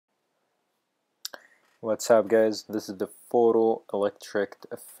What's up, guys? This is the photoelectric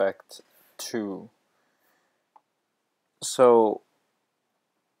effect 2. So,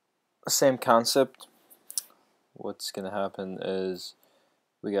 same concept. What's gonna happen is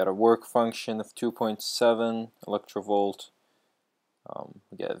we got a work function of 2.7 electrovolt.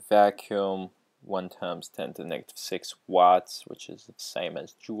 We get a vacuum 1 times 10 to the negative 6 watts, which is the same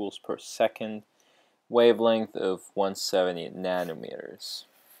as joules per second. Wavelength of 170 nanometers.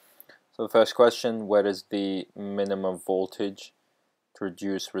 So the first question, what is the minimum voltage to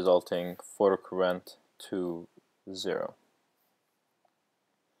reduce resulting photocurrent to 0?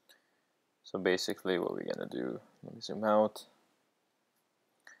 So basically what we're going to do, let me zoom out.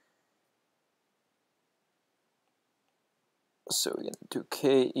 So we're going to do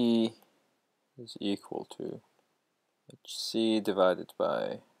KE is equal to HC divided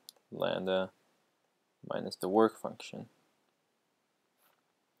by lambda minus the work function.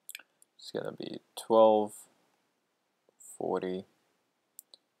 It's going to be 1240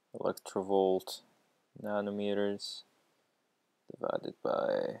 electrovolt nanometers divided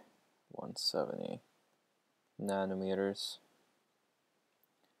by 170 nanometers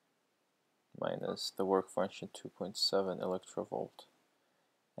minus the work function 2.7 electrovolt.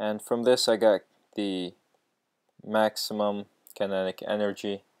 And from this I got the maximum kinetic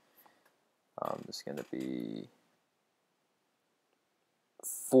energy. It's going to be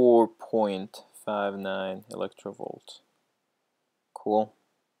 4.59 electrovolt. Cool.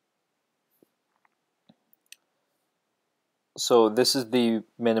 So this is the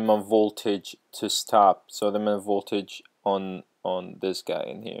minimum voltage to stop. So the minimum voltage on this guy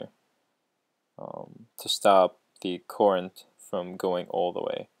in here to stop the current from going all the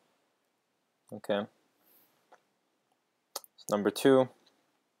way. Okay. So number 2.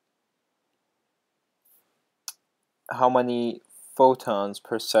 How many photons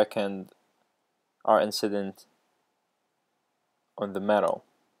per second are incident on the metal?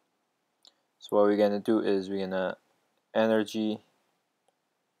 So what we're going to do is we're going to energy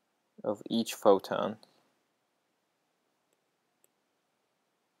of each photon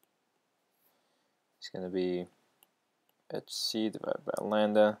is going to be hc divided by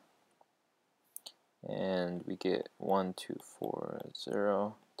lambda, and we get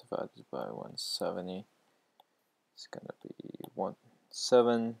 1240 divided by 170. It's going to be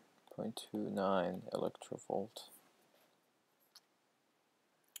 17.29 electrovolt.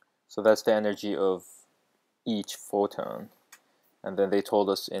 So that's the energy of each photon. And then they told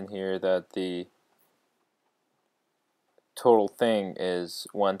us in here that the total thing is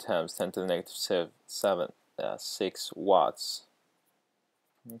 1 times 10 to the negative 6 watts.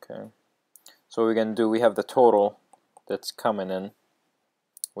 Okay. So what we're going to do, we have the total that's coming in,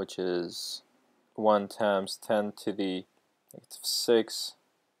 which is 1 times 10 to the negative 6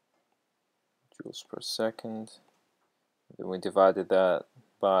 joules per second. Then we divided that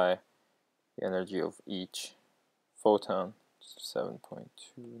by the energy of each photon,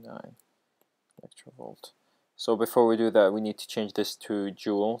 7.29 electrovolt. So before we do that, we need to change this to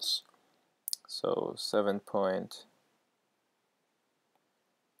joules. So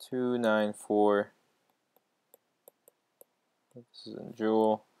 7.294, this is in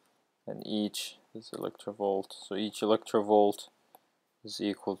joule, and each is electrovolt. So each electrovolt is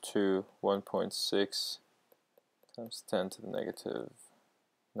equal to 1.6 times 10 to the negative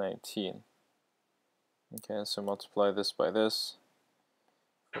 19. Okay, so multiply this by this.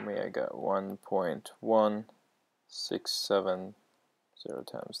 For me, I got 1.1670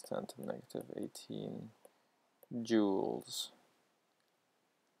 times 10 to the negative 18 joules.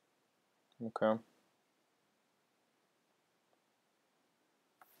 Okay.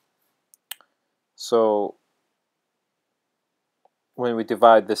 So when we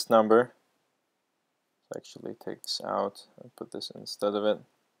divide this number, let's actually take this out and put this instead of it.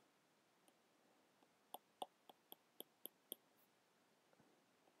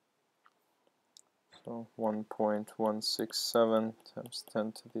 So 1.167 times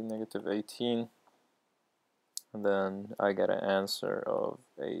 10 to the negative 18, and then I get an answer of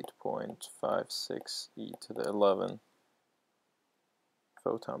 8.56 e to the 11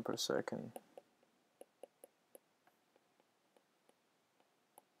 photon per second.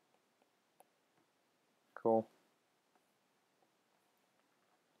 Cool.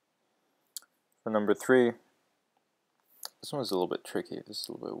 For number 3, this one's a little bit tricky. This is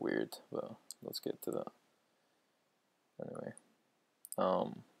a little bit weird, but let's get to that. Anyway,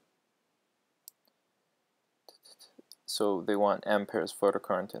 so they want amperes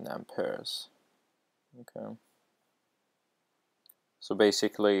photocurrent in amperes. Okay. So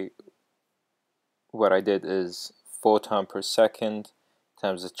basically, what I did is photon per second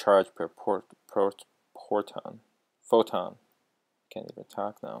times the charge per photon. Can't even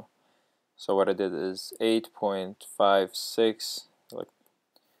talk now. So what I did is 8.56 to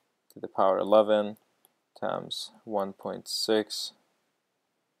the power 11 times 1.6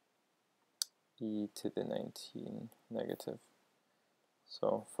 e to the 19 negative.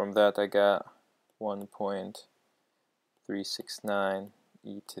 So from that I got 1.369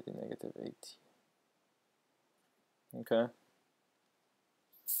 e to the negative 18. Okay.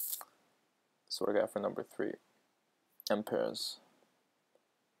 That's what I got for number 3, amperes.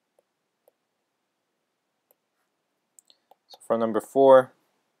 So for number 4,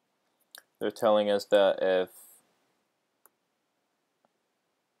 they're telling us that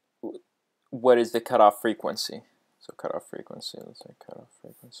what is the cutoff frequency? So cutoff frequency, let's say cutoff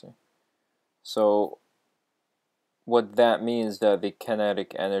frequency. So what that means that the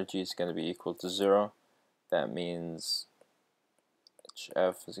kinetic energy is going to be equal to 0. That means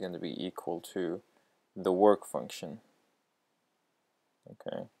HF is going to be equal to the work function.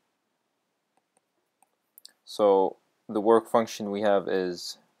 Okay. So the work function we have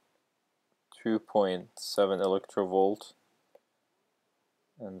is 2.7 electrovolt,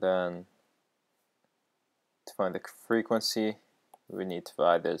 and then to find the frequency we need to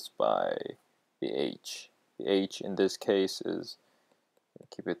divide this by the H. The H in this case is,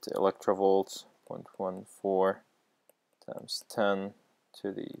 keep it to electrovolts, 0.14 times 10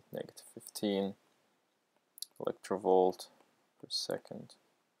 to the negative 15 electrovolt per second.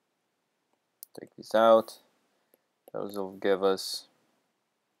 Take these out. Those will give us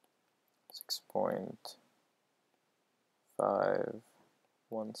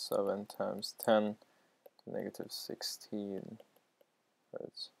 6.517 times 10 to negative 16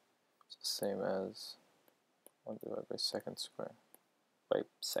 hertz. It's the same as 1 divided by second squared, by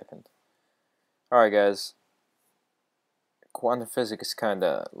second. Alright guys, quantum physics is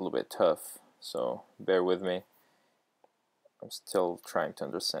kinda a little bit tough, so bear with me. I'm still trying to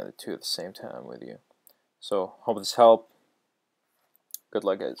understand it too at the same time with you. So hope this helped. Good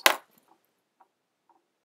luck guys.